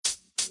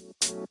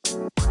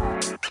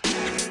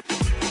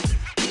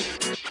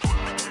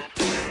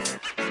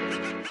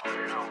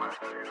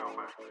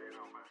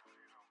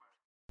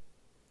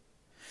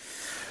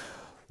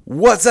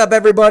What's up,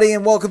 everybody,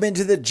 and welcome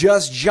into the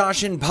Just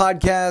Joshin'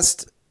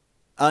 podcast.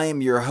 I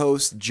am your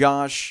host,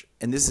 Josh,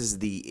 and this is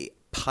the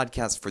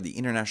podcast for the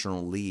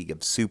International League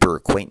of Super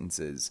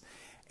Acquaintances.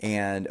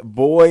 And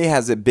boy,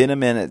 has it been a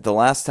minute. The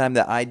last time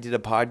that I did a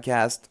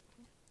podcast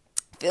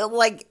felt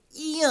like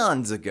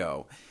eons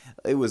ago.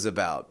 It was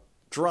about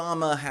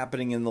drama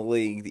happening in the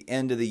league, the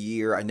end of the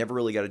year. I never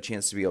really got a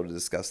chance to be able to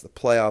discuss the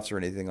playoffs or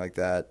anything like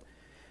that.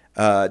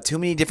 Too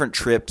many different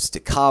trips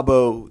to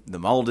Cabo, the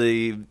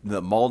Maldives,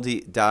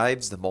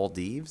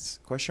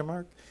 question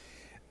mark,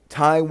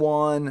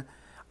 Taiwan.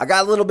 I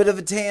got a little bit of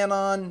a tan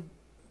on.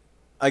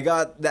 I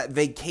got that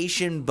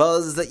vacation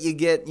buzz that you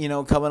get,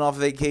 coming off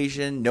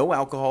vacation. No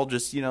alcohol,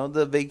 just,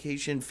 the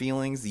vacation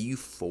feelings, the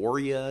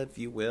euphoria, if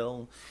you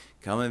will,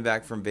 coming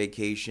back from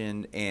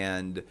vacation.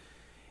 And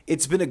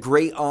it's been a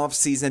great off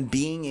season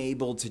being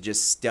able to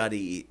just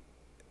study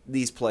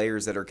these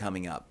players that are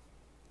coming up.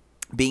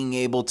 Being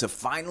able to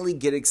finally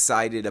get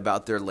excited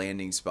about their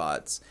landing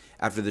spots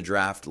after the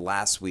draft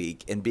last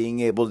week and being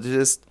able to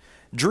just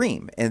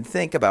dream and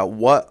think about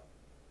what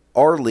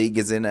our league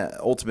is going to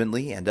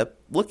ultimately end up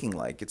looking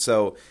like. And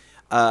so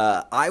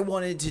I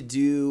wanted to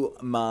do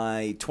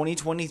my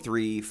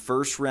 2023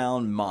 first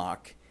round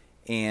mock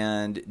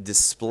and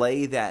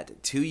display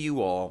that to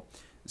you all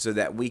so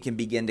that we can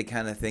begin to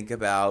kind of think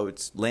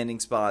about landing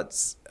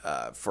spots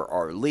for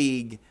our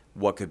league,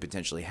 what could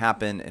potentially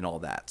happen and all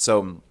that.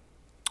 So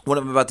what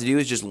I'm about to do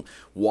is just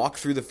walk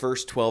through the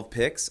first 12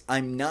 picks.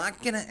 I'm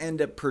not going to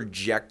end up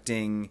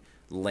projecting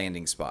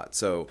landing spots.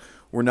 So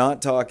we're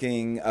not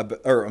talking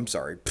about,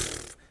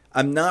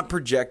 I'm not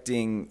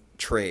projecting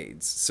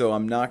trades. So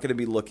I'm not going to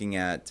be looking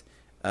at,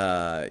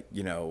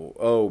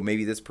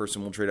 maybe this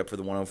person will trade up for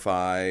the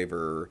 105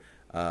 or,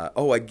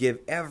 I'd give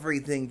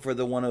everything for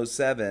the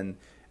 107.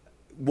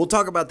 We'll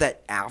talk about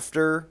that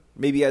after.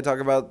 Maybe I talk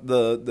about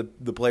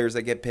the players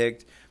that get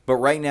picked. But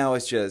right now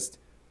it's just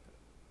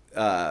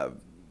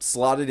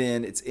slotted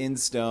in, it's in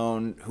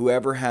stone.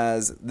 Whoever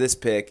has this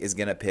pick is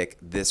going to pick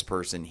this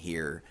person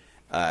here.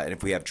 And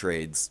if we have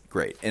trades,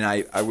 great. And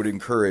I would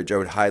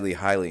highly,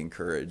 highly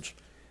encourage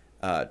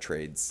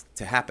trades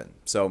to happen.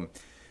 So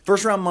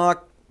first round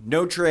mock,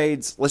 no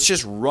trades. Let's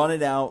just run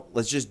it out.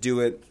 Let's just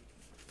do it.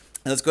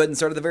 And let's go ahead and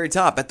start at the very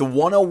top. At the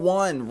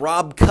 101,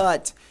 Rob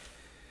Cutt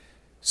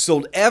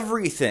sold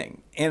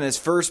everything and his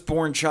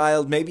firstborn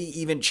child, maybe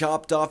even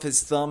chopped off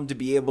his thumb to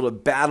be able to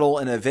battle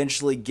and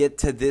eventually get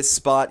to this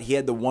spot. He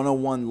had the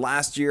 101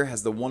 last year,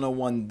 has the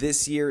 101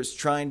 this year, is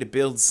trying to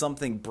build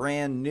something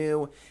brand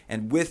new.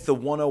 And with the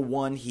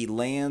 101, he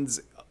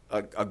lands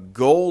a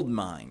gold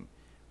mine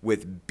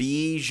with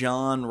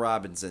Bijan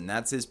Robinson.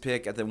 That's his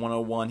pick at the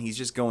 101. He's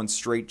just going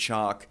straight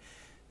chalk.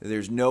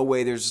 There's no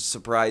way there's a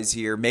surprise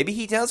here. Maybe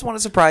he does want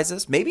to surprise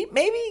us. Maybe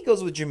he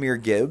goes with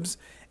Jahmyr Gibbs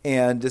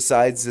and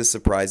decides to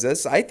surprise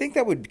us. I think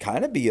that would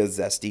kind of be a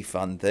zesty,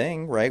 fun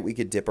thing, right? We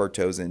could dip our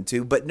toes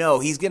into. But no,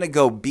 he's going to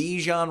go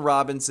Bijan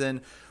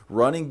Robinson,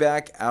 running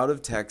back out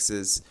of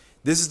Texas.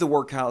 This is the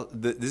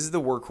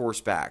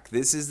workhorse back.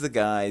 This is the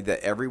guy that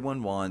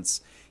everyone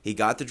wants. He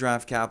got the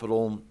draft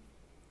capital,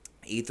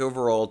 8th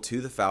overall to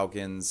the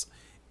Falcons.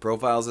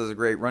 Profiles as a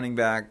great running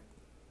back,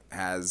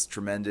 has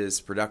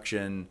tremendous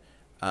production.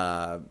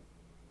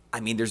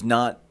 There's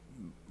not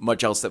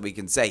much else that we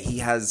can say. He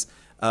has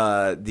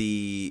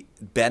the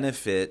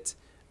benefit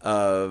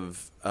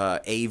of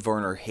A.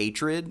 Werner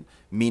hatred,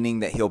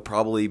 meaning that he'll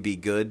probably be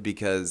good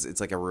because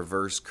it's like a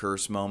reverse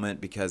curse moment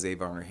because A.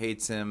 Werner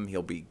hates him.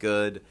 He'll be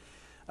good.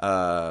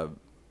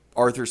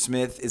 Arthur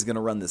Smith is going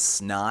to run the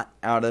snot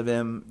out of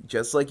him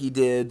just like he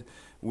did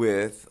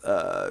with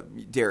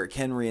Derrick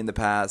Henry in the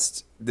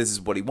past. This is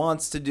what he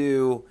wants to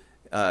do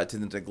to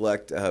the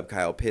neglect of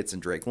Kyle Pitts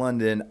and Drake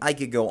London. I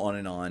could go on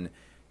and on.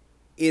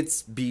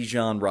 It's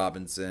Bijan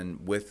Robinson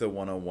with the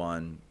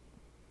 101.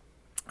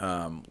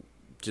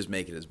 Just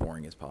make it as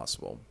boring as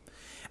possible.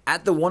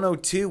 At the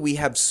 102, we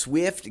have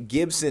Swift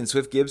Gibson.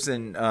 Swift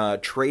Gibson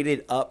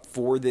traded up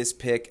for this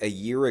pick a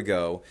year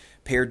ago,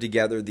 paired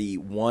together the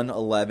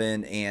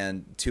 111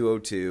 and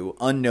 202,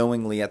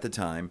 unknowingly at the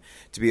time,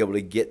 to be able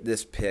to get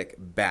this pick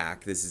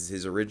back. This is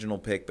his original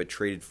pick, but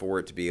traded for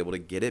it to be able to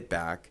get it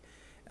back.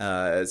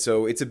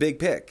 So it's a big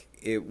pick.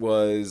 It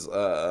was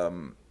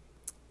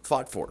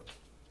fought for.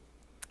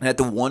 And at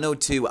the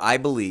 102, I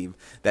believe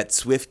that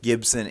Swift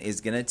Gibson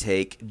is going to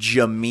take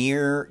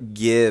Jahmyr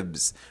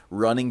Gibbs,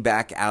 running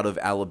back out of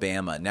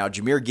Alabama. Now,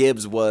 Jahmyr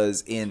Gibbs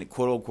was in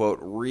quote-unquote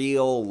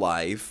real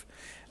life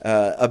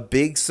a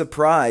big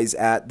surprise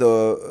at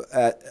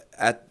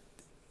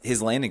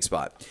his landing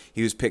spot.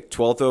 He was picked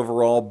 12th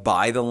overall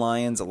by the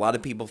Lions. A lot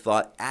of people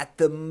thought at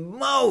the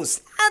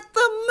most,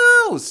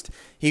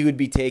 he would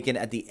be taken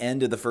at the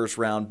end of the first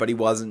round, but he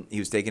wasn't. He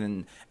was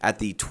taken at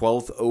the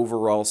 12th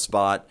overall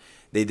spot.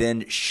 They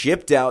then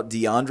shipped out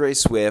DeAndre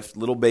Swift,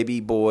 little baby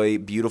boy,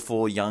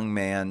 beautiful young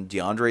man,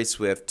 DeAndre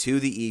Swift,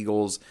 to the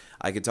Eagles.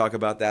 I could talk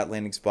about that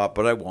landing spot,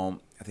 but I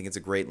won't. I think it's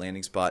a great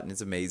landing spot, and it's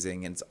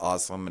amazing, and it's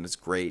awesome, and it's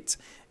great.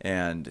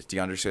 And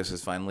DeAndre Swift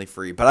is finally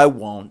free, but I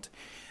won't.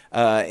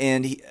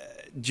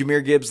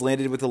 Jahmyr Gibbs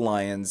landed with the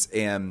Lions,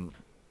 and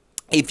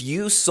if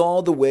you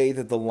saw the way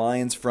that the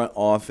Lions front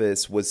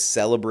office was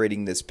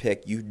celebrating this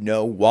pick, you'd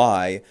know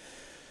why.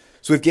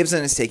 Swift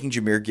Gibson is taking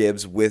Jahmyr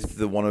Gibbs with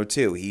the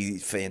 102.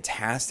 He's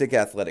fantastic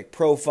athletic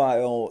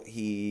profile.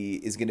 He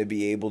is going to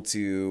be able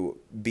to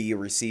be a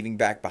receiving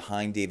back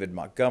behind David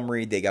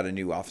Montgomery. They got a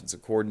new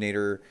offensive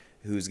coordinator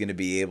who's going to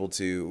be able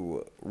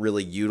to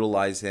really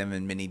utilize him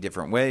in many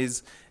different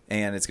ways.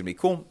 And it's going to be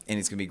cool, and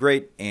it's going to be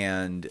great.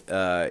 And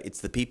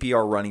it's the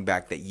PPR running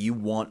back that you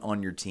want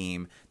on your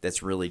team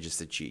that's really just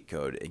a cheat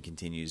code and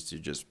continues to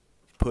just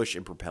push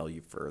and propel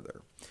you further.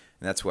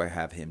 And that's why I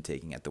have him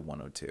taking at the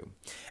 102.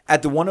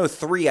 At the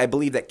 103, I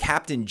believe that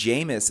Captain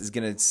Jameis is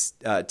going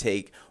to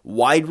take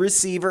wide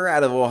receiver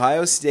out of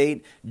Ohio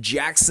State,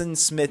 Jackson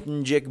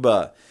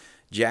Smith-Njigba.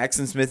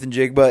 Jackson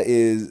Smith-Njigba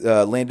is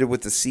landed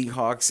with the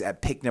Seahawks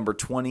at pick number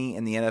 20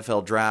 in the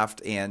NFL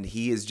draft, and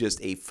he is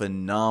just a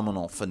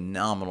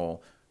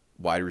phenomenal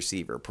wide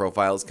receiver.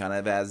 Profiles kind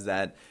of as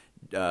that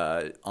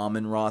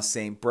Amon-Ra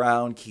St.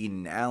 Brown,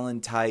 Keenan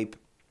Allen type.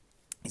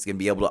 He's going to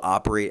be able to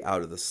operate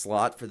out of the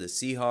slot for the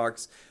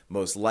Seahawks.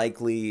 Most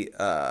likely,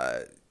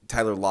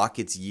 Tyler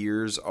Lockett's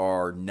years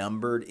are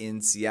numbered in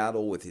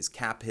Seattle with his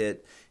cap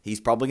hit. He's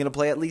probably going to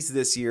play at least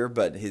this year,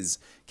 but his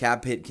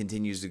cap hit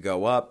continues to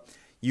go up.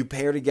 You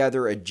pair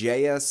together a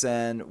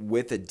JSN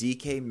with a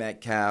DK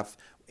Metcalf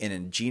and a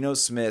Geno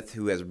Smith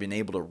who has been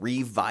able to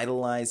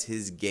revitalize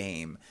his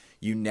game.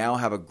 You now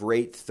have a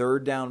great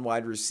third down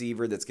wide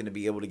receiver that's going to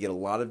be able to get a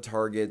lot of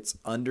targets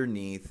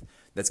underneath.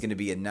 That's going to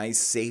be a nice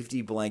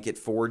safety blanket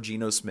for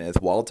Geno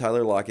Smith while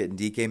Tyler Lockett and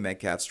DK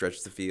Metcalf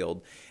stretch the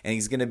field. And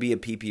he's going to be a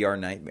PPR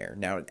nightmare.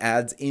 Now, it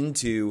adds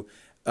into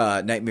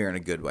nightmare in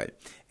a good way.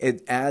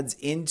 It adds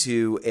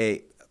into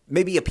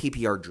maybe a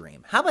PPR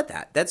dream. How about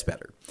that? That's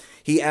better.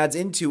 He adds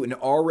into an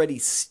already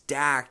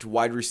stacked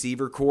wide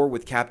receiver core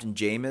with Captain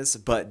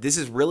Jameis, but this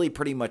is really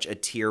pretty much a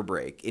tier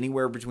break.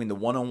 Anywhere between the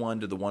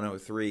 101 to the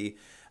 103.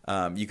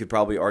 You could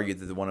probably argue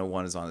that the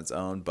 101 is on its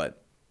own,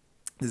 but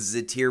this is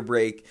a tier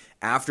break.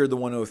 After the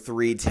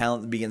 103,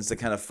 talent begins to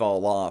kind of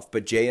fall off.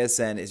 But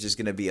JSN is just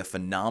going to be a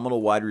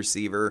phenomenal wide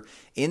receiver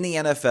in the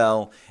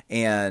NFL,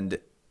 and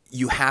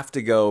you have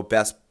to go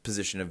best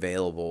position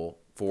available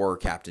for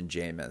Captain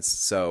Jameis.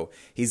 So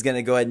he's going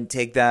to go ahead and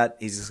take that.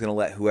 He's just going to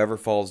let whoever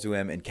falls to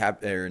him, and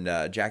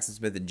Jackson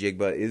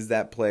Smith-Njigba is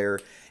that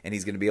player, and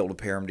he's going to be able to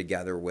pair him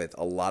together with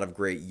a lot of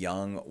great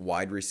young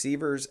wide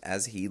receivers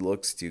as he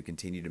looks to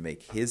continue to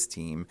make his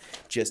team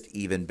just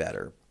even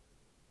better.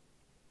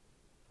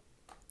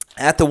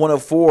 At the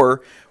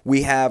 104,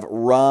 we have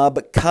Rob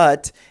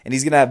Cutt, and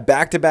he's going to have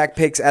back-to-back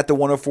picks at the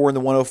 104 and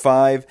the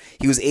 105.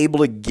 He was able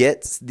to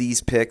get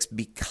these picks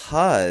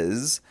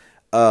because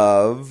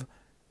of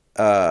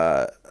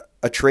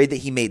a trade that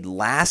he made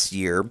last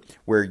year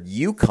where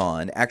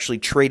UConn actually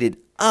traded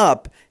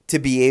up to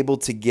be able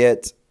to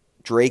get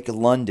Drake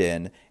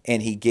London,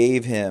 and he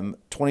gave him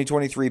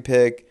 2023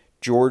 pick,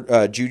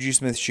 Juju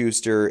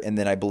Smith-Schuster, and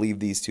then I believe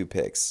these two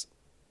picks.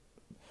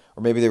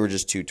 Or maybe they were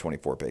just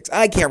 224 picks.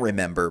 I can't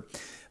remember.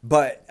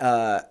 But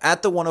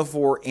at the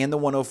 104 and the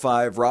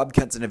 105, Rob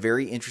Cutt's in a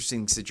very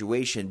interesting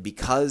situation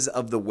because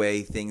of the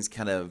way things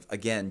kind of,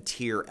 again,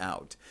 tier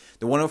out.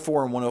 The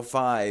 104 and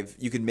 105,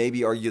 you could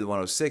maybe argue the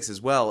 106 as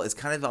well, is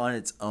kind of on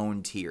its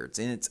own tier. It's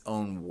in its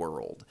own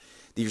world.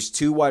 There's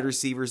two wide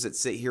receivers that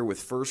sit here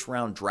with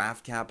first-round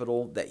draft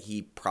capital that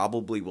he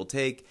probably will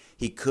take.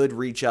 He could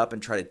reach up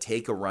and try to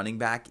take a running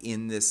back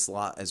in this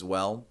slot as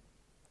well,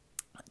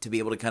 to be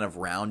able to kind of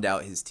round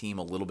out his team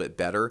a little bit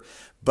better.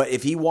 But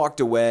if he walked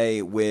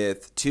away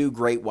with two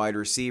great wide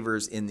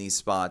receivers in these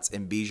spots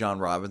and Bijan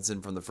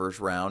Robinson from the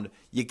first round,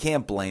 you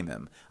can't blame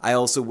him. I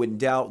also wouldn't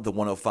doubt the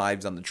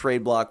 105s on the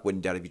trade block.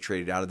 Wouldn't doubt if he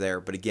traded out of there.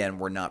 But again,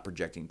 we're not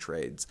projecting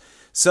trades.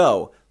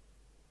 So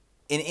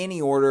in any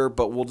order,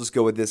 but we'll just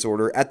go with this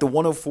order. At the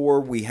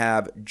 104, we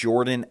have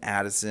Jordan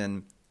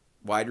Addison,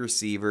 wide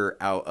receiver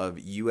out of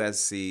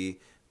USC.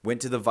 Went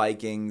to the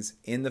Vikings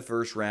in the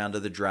first round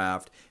of the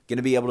draft. Going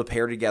to be able to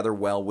pair together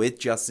well with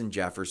Justin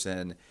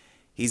Jefferson.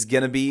 He's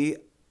going to be,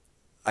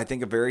 I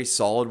think, a very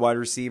solid wide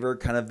receiver,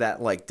 kind of that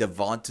like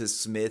Devonta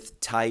Smith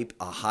type,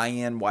 a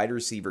high-end wide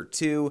receiver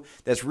too.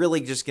 That's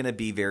really just going to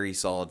be very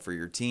solid for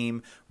your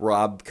team.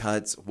 Rob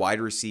Cutt's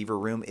wide receiver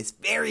room is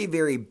very,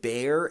 very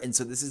bare, and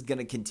so this is going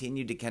to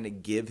continue to kind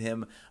of give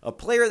him a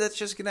player that's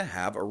just going to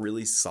have a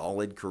really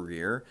solid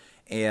career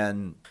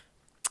and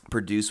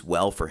produce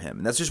well for him.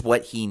 And that's just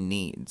what he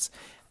needs.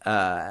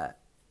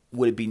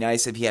 Would it be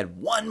nice if he had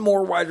one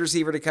more wide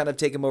receiver to kind of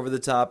take him over the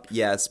top?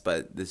 Yes,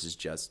 but this is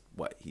just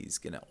what he's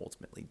going to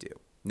ultimately do.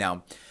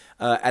 Now,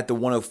 at the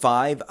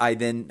 105, I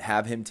then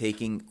have him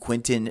taking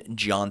Quentin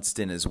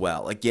Johnston as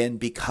well. Again,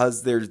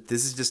 because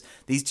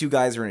these two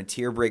guys are in a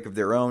tier break of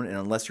their own, and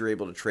unless you're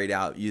able to trade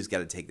out, you just got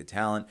to take the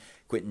talent.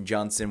 Quentin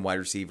Johnston, wide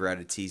receiver out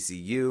of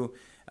TCU.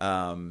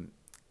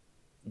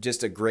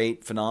 just a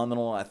great,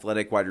 phenomenal,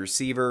 athletic wide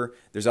receiver.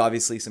 There's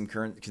obviously some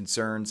current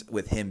concerns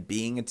with him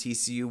being a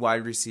TCU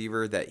wide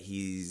receiver that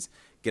he's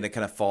going to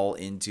kind of fall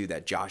into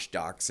that Josh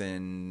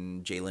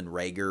Doxson, Jalen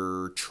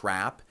Reagor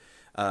trap.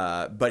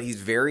 But he's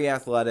very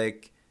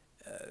athletic.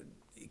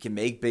 He can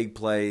make big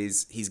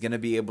plays. He's going to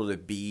be able to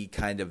be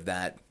kind of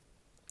that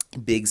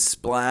big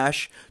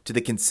splash to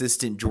the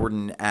consistent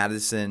Jordan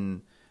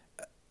Addison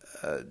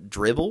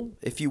dribble,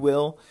 if you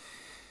will.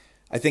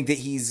 I think that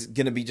he's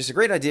going to be just a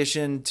great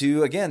addition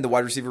to, again, the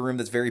wide receiver room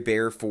that's very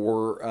bare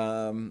for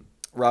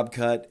Rob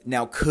Cutt.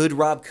 Now, could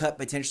Rob Cutt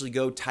potentially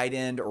go tight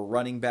end or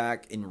running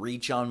back and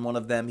reach on one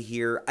of them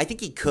here? I think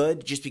he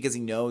could, just because he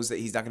knows that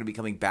he's not going to be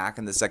coming back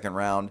in the second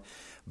round.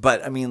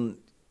 But, I mean,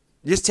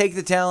 just take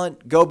the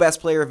talent, go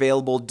best player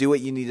available, do what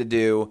you need to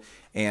do,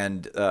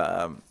 and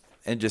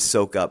just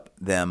soak up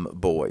them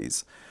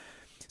boys.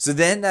 So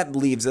then that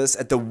leaves us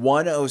at the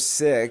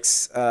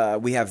 106.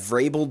 We have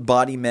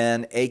VrabeledBodied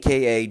men,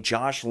 a.k.a.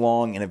 Josh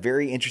Long, in a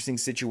very interesting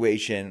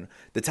situation.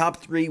 The top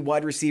 3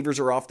 wide receivers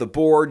are off the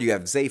board. You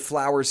have Zay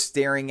Flowers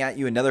staring at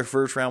you, another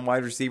first-round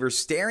wide receiver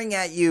staring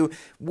at you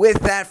with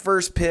that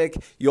first pick.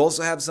 You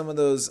also have some of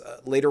those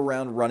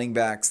later-round running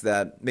backs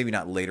that, maybe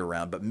not later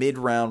round, but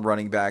mid-round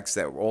running backs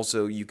that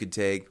also you could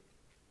take.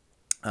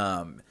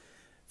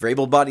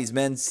 VrabeledBodied's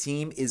men's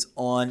team is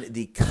on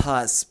the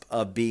cusp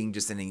of being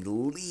just an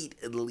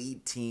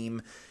elite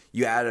team.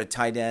 You add a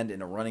tight end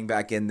and a running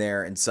back in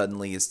there, and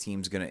suddenly his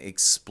team's going to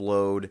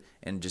explode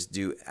and just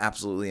do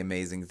absolutely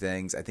amazing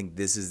things. I think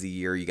this is the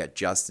year. You got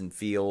Justin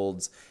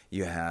Fields,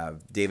 you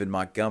have David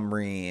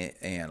Montgomery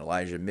and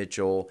Elijah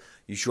Mitchell.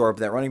 You shore up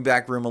that running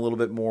back room a little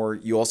bit more.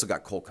 You also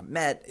got Cole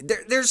Kmet.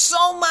 There's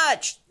so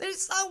much.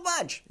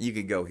 You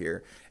could go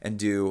here and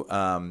do.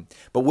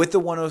 But with the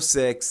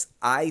 106,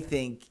 I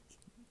think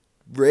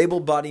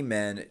VrabeledBodied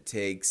men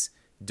takes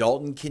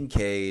Dalton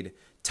Kincaid,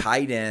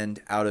 tight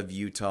end out of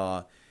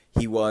Utah.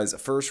 He was a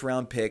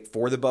first-round pick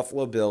for the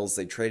Buffalo Bills.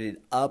 They traded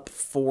up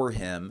for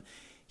him.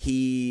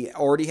 He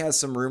already has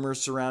some rumors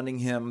surrounding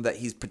him that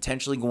he's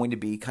potentially going to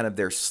be kind of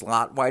their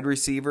slot wide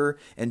receiver,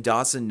 and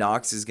Dawson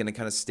Knox is going to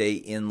kind of stay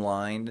in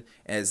line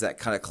as that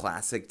kind of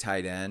classic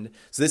tight end.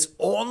 So this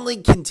only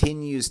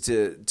continues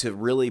to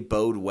really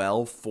bode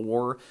well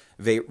for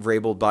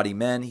VrabeledBodied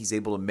men. He's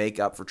able to make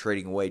up for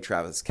trading away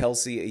Travis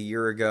Kelce a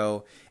year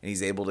ago, and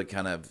he's able to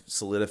kind of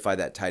solidify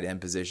that tight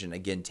end position,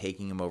 again,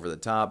 taking him over the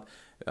top.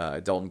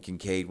 Dalton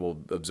Kincaid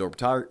will absorb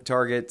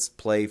targets,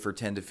 play for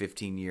 10 to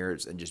 15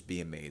 years, and just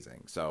be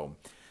amazing. So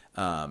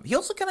he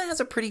also kind of has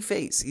a pretty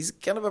face. He's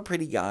kind of a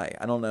pretty guy.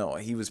 I don't know.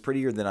 He was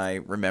prettier than I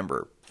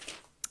remember.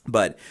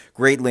 But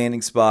great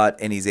landing spot,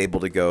 and he's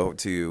able to go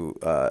to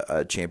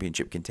a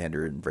championship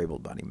contender in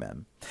VrabeledBodied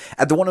men.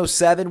 At the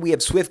 107, we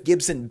have Swift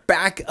Gibson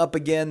back up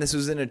again. This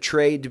was in a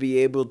trade to be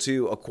able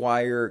to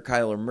acquire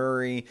Kyler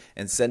Murray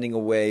and sending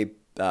away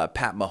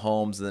Pat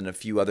Mahomes, and then a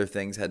few other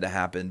things had to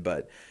happen.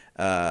 But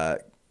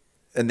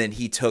and then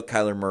he took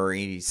Kyler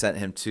Murray, he sent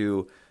him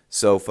to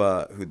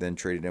Sofa, who then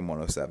traded him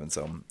 107.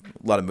 So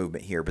a lot of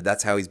movement here, but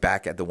that's how he's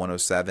back at the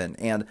 107.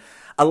 And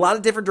a lot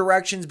of different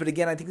directions, but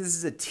again, I think this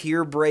is a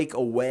tier break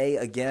away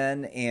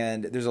again,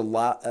 and there's a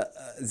lot.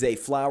 Zay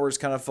Flowers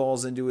kind of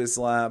falls into his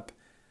lap.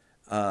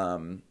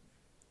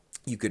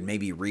 You could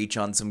maybe reach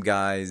on some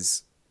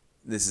guys.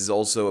 This is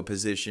also a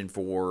position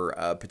for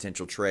a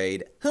potential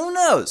trade. Who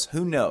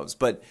knows?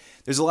 But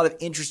there's a lot of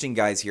interesting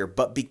guys here.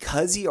 But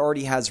because he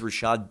already has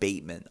Rashad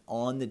Bateman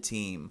on the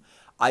team,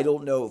 I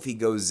don't know if he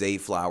goes Zay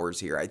Flowers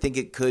here. I think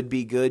it could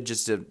be good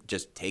just to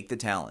take the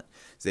talent.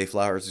 Zay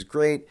Flowers is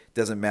great.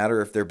 Doesn't matter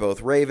if they're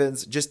both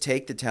Ravens. Just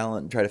take the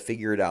talent and try to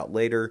figure it out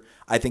later.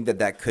 I think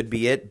that could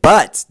be it.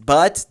 But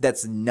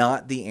that's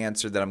not the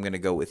answer that I'm going to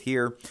go with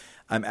here.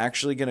 I'm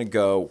actually going to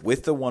go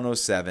with the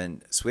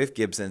 107. Swift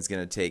Gibson's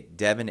going to take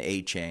Devin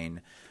Achane,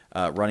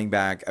 running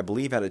back, I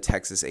believe out of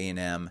Texas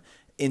A&M.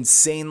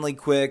 Insanely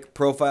quick.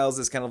 Profiles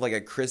as kind of like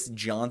a Chris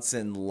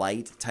Johnson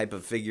light type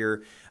of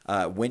figure.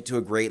 Went to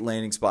a great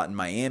landing spot in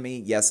Miami.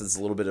 Yes, it's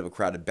a little bit of a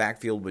crowded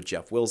backfield with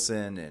Jeff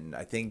Wilson, and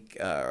I think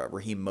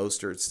Raheem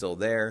Mostert's still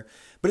there.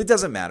 But it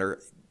doesn't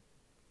matter.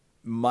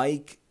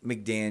 Mike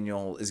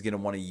McDaniel is going to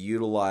want to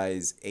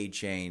utilize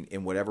Achane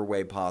in whatever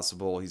way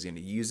possible. He's going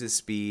to use his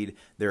speed.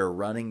 They're a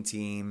running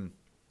team.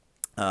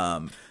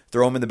 Throw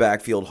him in the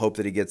backfield. Hope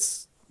that he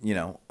gets,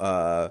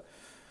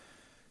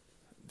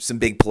 some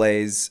big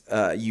plays.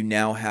 You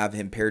now have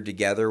him paired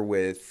together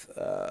with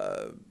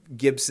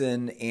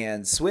Gibson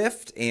and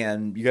Swift,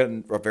 and you got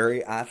a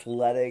very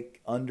athletic,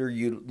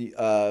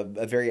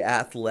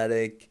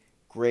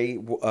 great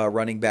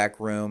running back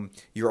room.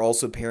 You're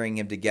also pairing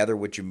him together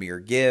with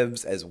Jahmyr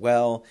Gibbs as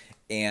well.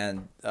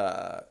 And,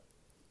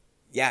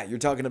 you're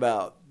talking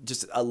about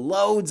just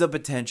loads of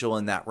potential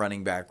in that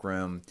running back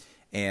room.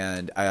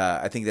 And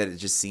I think that it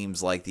just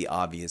seems like the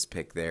obvious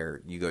pick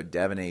there. You go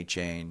Devin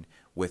Achane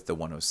with the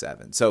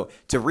 107. So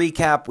to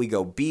recap, we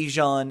go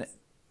Bijan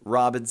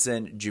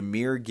Robinson,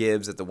 Jahmyr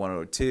Gibbs at the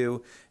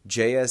 102,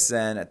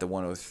 JSN at the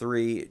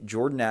 103,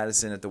 Jordan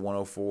Addison at the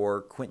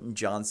 104, Quentin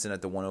Johnston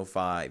at the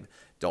 105,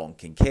 Dalton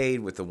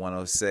Kincaid with the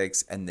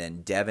 106, and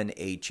then Devin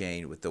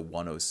A-Chain with the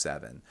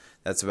 107.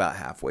 That's about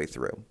halfway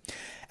through.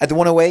 At the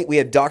 108, we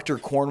have Dr.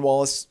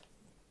 Cornwallis.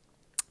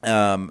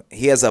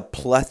 He has a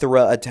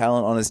plethora of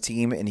talent on his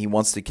team, and he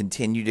wants to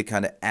continue to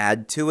kind of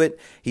add to it.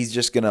 He's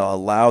just going to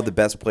allow the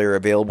best player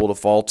available to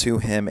fall to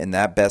him, and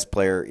that best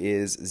player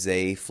is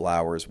Zay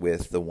Flowers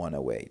with the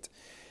 108.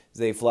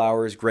 Zay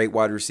Flowers, great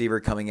wide receiver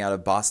coming out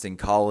of Boston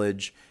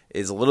College,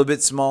 is a little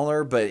bit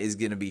smaller, but is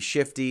going to be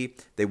shifty.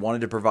 They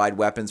wanted to provide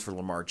weapons for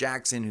Lamar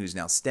Jackson, who's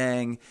now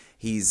staying.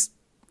 You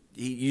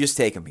just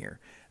take him here.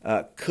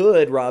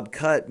 Could Rob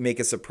Cutt make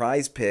a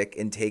surprise pick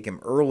and take him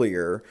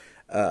earlier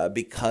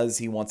because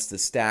he wants to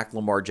stack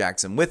Lamar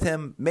Jackson with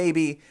him?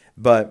 Maybe,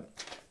 but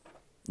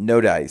no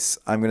dice.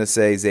 I'm going to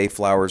say Zay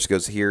Flowers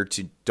goes here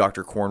to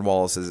Dr.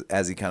 Cornwallis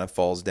as he kind of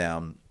falls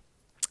down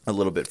a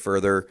little bit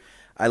further.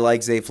 I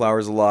like Zay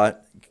Flowers a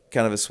lot.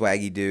 Kind of a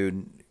swaggy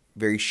dude.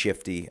 Very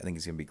shifty. I think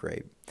he's going to be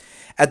great.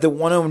 At the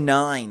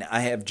 109, I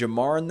have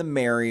Jamar the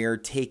Marrier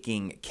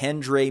taking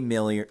Kendre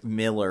Miller,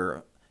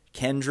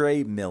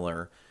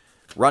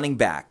 running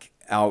back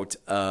out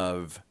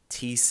of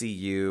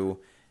TCU.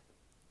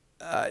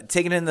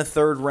 Taken in the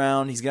third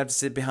round. He's going to have to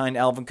sit behind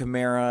Alvin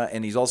Kamara,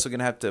 and he's also going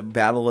to have to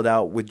battle it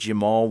out with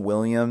Jamal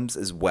Williams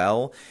as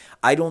well.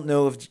 I don't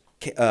know if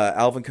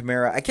Alvin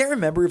Kamara, I can't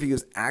remember if he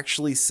was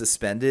actually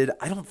suspended.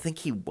 I don't think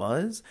he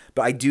was,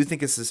 but I do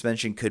think a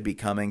suspension could be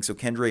coming. So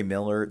Kendre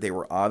Miller, they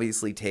were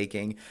obviously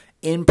taking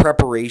in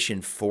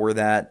preparation for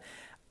that.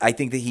 I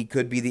think that he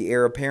could be the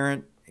heir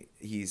apparent.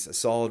 He's a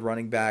solid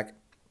running back.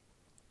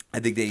 I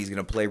think that he's going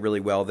to play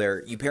really well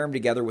there. You pair him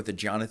together with a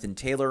Jonathan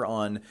Taylor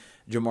on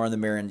Jamar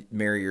the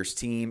Marrier's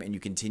team, and you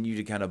continue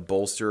to kind of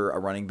bolster a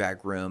running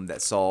back room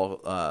that saw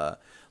a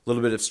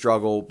little bit of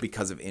struggle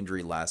because of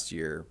injury last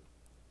year.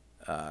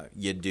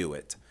 You do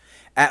it.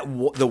 At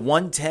the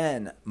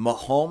 110,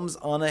 Mahomes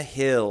on a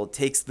hill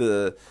takes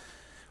the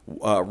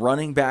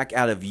running back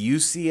out of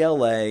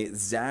UCLA,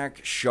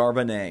 Zach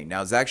Charbonnet.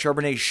 Now, Zach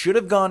Charbonnet should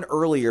have gone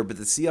earlier, but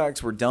the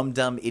Seahawks were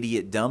dumb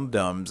idiot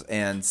dum-dums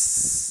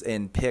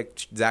and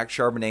picked Zach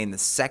Charbonnet in the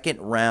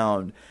second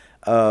round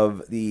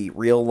of the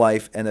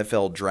real-life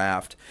NFL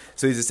draft.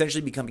 So he's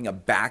essentially becoming a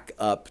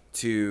backup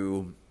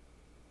to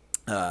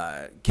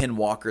Ken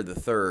Walker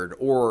III,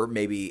 or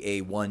maybe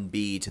a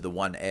 1B to the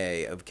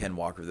 1A of Ken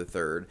Walker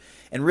III,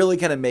 and really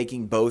kind of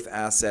making both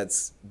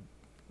assets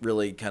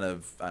really kind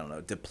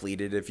of,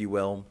 depleted, if you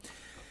will.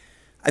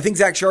 I think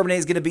Zach Charbonnet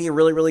is going to be a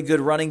really, really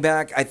good running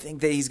back. I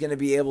think that he's going to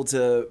be able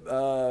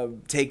to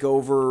take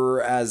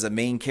over as a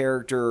main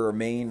character or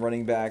main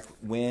running back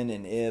when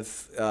and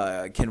if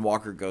Ken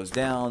Walker goes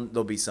down.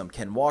 There'll be some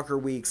Ken Walker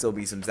weeks. There'll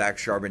be some Zach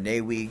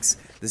Charbonnet weeks.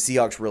 The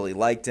Seahawks really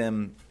liked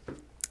him.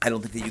 I don't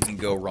think that you can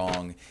go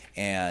wrong,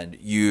 and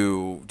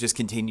you just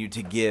continue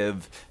to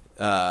give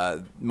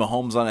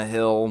Mahomes on a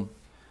hill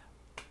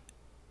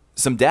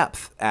some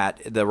depth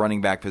at the running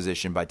back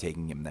position by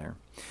taking him there.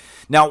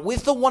 Now,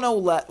 with the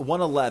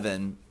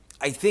 111,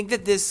 I think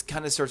that this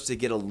kind of starts to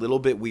get a little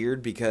bit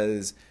weird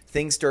because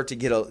things start to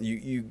get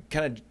the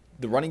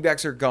running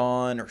backs are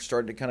gone or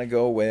starting to kind of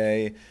go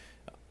away.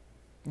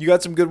 You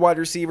got some good wide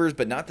receivers,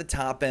 but not the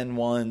top end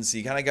ones. So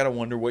you kind of got to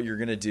wonder what you're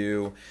going to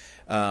do.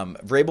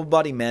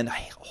 VrabeledBodied Men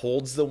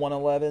holds the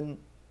 111,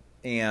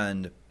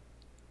 and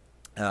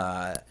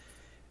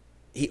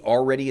he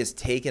already has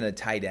taken a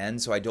tight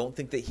end, so I don't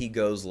think that he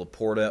goes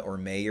Laporta or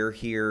Mayer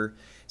here.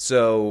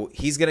 So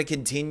he's going to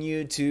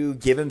continue to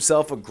give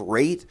himself a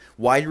great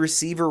wide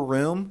receiver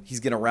room. He's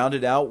going to round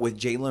it out with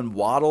Jalen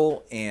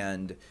Waddle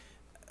and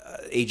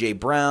A.J.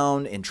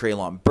 Brown and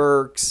Treylon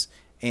Burks.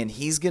 And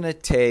he's going to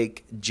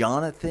take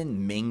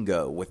Jonathan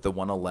Mingo with the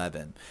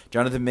 111.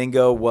 Jonathan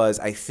Mingo was,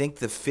 I think,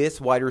 the fifth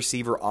wide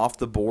receiver off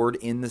the board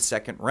in the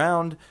second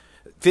round.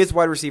 Fifth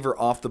wide receiver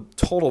off the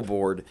total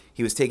board.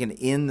 He was taken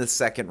in the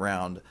second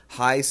round,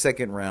 high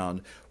second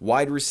round,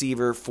 wide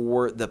receiver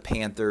for the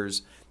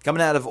Panthers.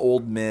 Coming out of Ole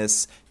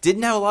Miss,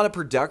 didn't have a lot of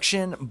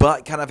production,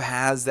 but kind of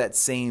has that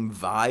same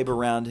vibe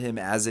around him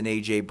as an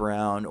A.J.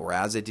 Brown or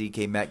as a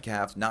DK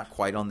Metcalf, not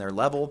quite on their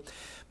level.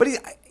 But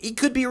he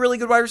could be a really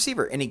good wide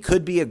receiver, and he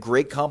could be a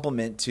great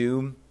complement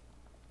to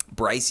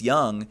Bryce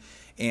Young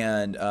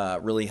and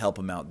really help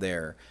him out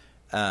there.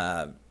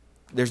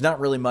 There's not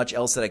really much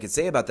else that I could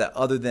say about that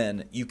other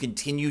than you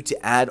continue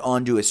to add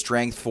on to a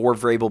strength for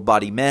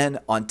VrabeledBodied Men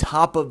on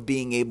top of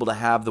being able to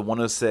have the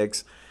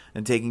 106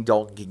 and taking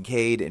Dalton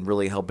Kincaid and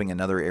really helping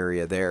another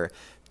area there.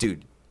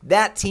 Dude,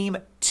 that team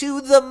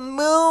to the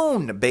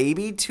moon,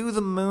 baby, to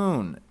the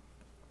moon.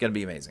 Going to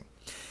be amazing.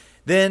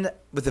 Then,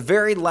 with the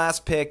very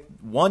last pick,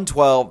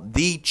 112,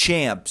 the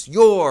champs,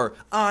 your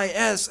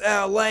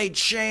ISLA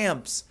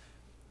champs,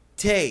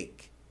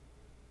 take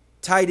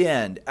tight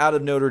end out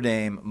of Notre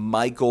Dame,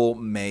 Michael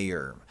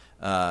Mayer.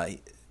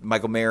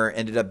 Michael Mayer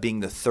ended up being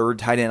the third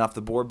tight end off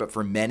the board, but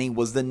for many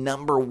was the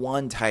number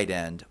one tight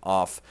end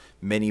off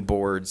many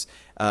boards.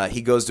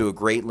 He goes to a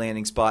great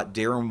landing spot.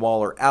 Darren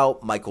Waller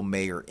out, Michael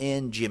Mayer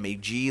in. Jimmy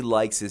G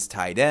likes his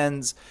tight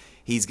ends.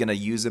 He's going to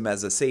use him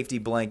as a safety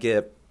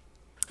blanket.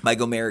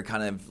 Michael Mayer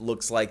kind of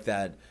looks like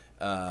that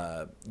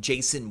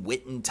Jason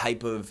Witten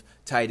type of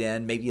tight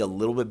end, maybe a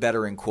little bit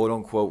better in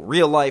quote-unquote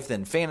real life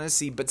than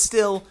fantasy, but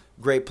still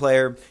great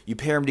player. You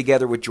pair him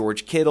together with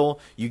George Kittle.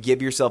 You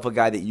give yourself a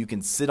guy that you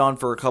can sit on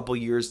for a couple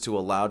years to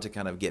allow to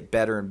kind of get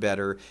better and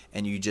better,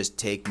 and you just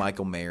take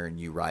Michael Mayer and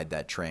you ride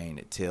that train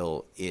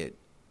until it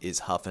is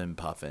huffing and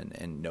puffing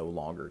and no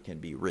longer can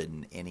be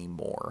ridden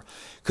anymore.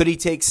 Could he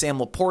take Sam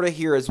Laporta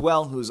here as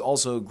well, who's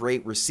also a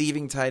great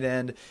receiving tight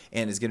end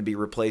and is going to be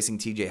replacing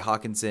TJ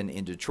Hawkinson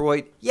in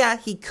Detroit? Yeah,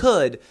 he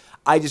could.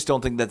 I just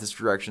don't think that's the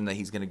direction that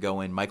he's going to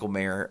go in. Michael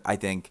Mayer, I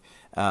think,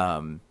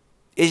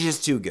 is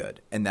just too good,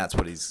 and that's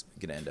what he's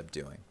going to end up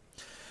doing.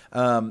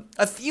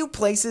 A few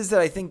places that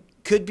I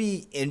think could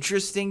be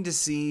interesting to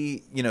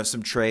see,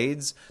 some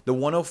trades. The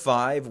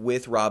 105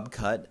 with Rob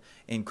Cutt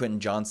and Quentin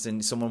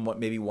Johnston, someone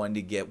maybe wanting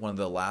to get one of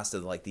the last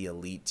of the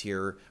elite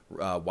tier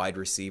wide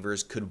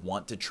receivers could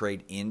want to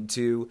trade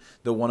into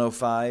the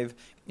 105,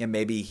 and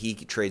maybe he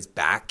trades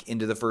back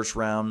into the first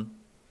round.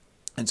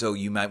 And so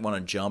you might want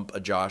to jump a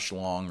Josh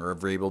Long or a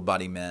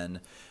VrabeledBodied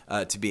men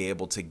to be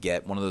able to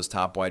get one of those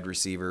top wide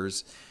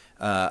receivers.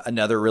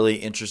 Another really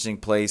interesting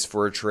place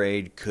for a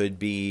trade could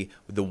be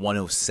the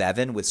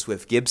 107 with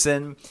Swift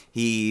Gibson.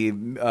 He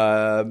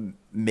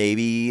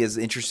maybe is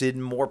interested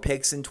in more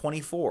picks in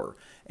 24.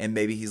 And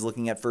maybe he's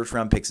looking at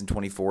first-round picks in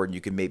 24, and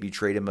you can maybe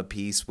trade him a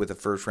piece with a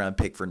first-round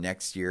pick for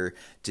next year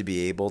to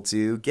be able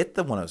to get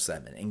the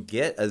 107 and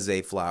get a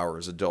Zay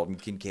Flowers, a Dalton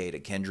Kincaid, a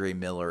Kendre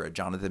Miller, a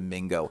Jonathan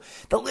Mingo.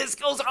 The list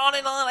goes on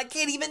and on. I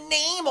can't even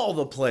name all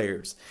the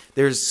players.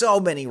 There's so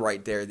many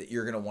right there that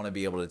you're going to want to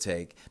be able to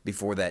take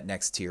before that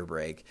next tier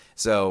break.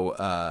 So,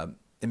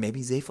 and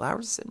maybe Zay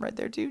Flowers is sitting right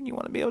there too, and you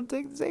want to be able to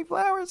take Zay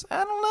Flowers.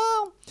 I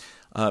don't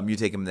know. You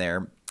take him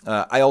there.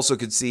 I also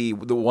could see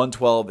the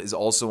 112 is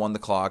also on the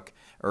clock,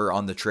 or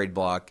on the trade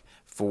block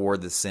for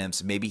the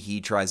Simps. Maybe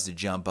he tries to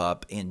jump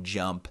up and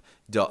jump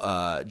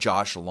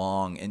Josh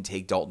Long and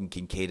take Dalton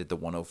Kincaid at the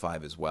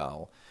 105 as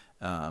well.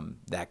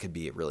 That could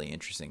be a really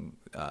interesting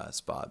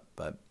spot.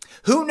 But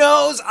who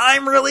knows?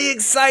 I'm really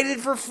excited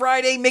for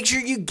Friday. Make sure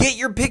you get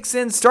your picks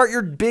in. Start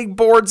your big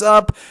boards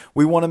up.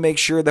 We want to make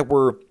sure that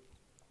we're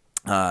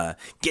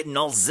getting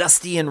all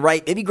zesty and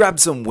right. Maybe grab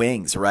some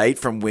wings, right,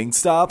 from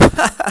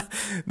Wingstop.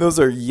 Those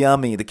are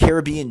yummy. The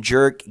Caribbean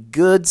jerk,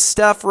 good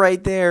stuff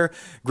right there.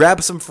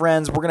 Grab some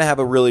friends. We're gonna have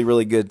a really,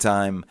 really good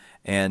time.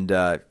 And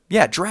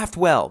draft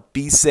well.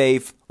 Be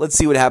safe. Let's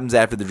see what happens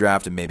after the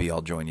draft, and maybe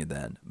I'll join you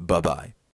then. Bye-bye.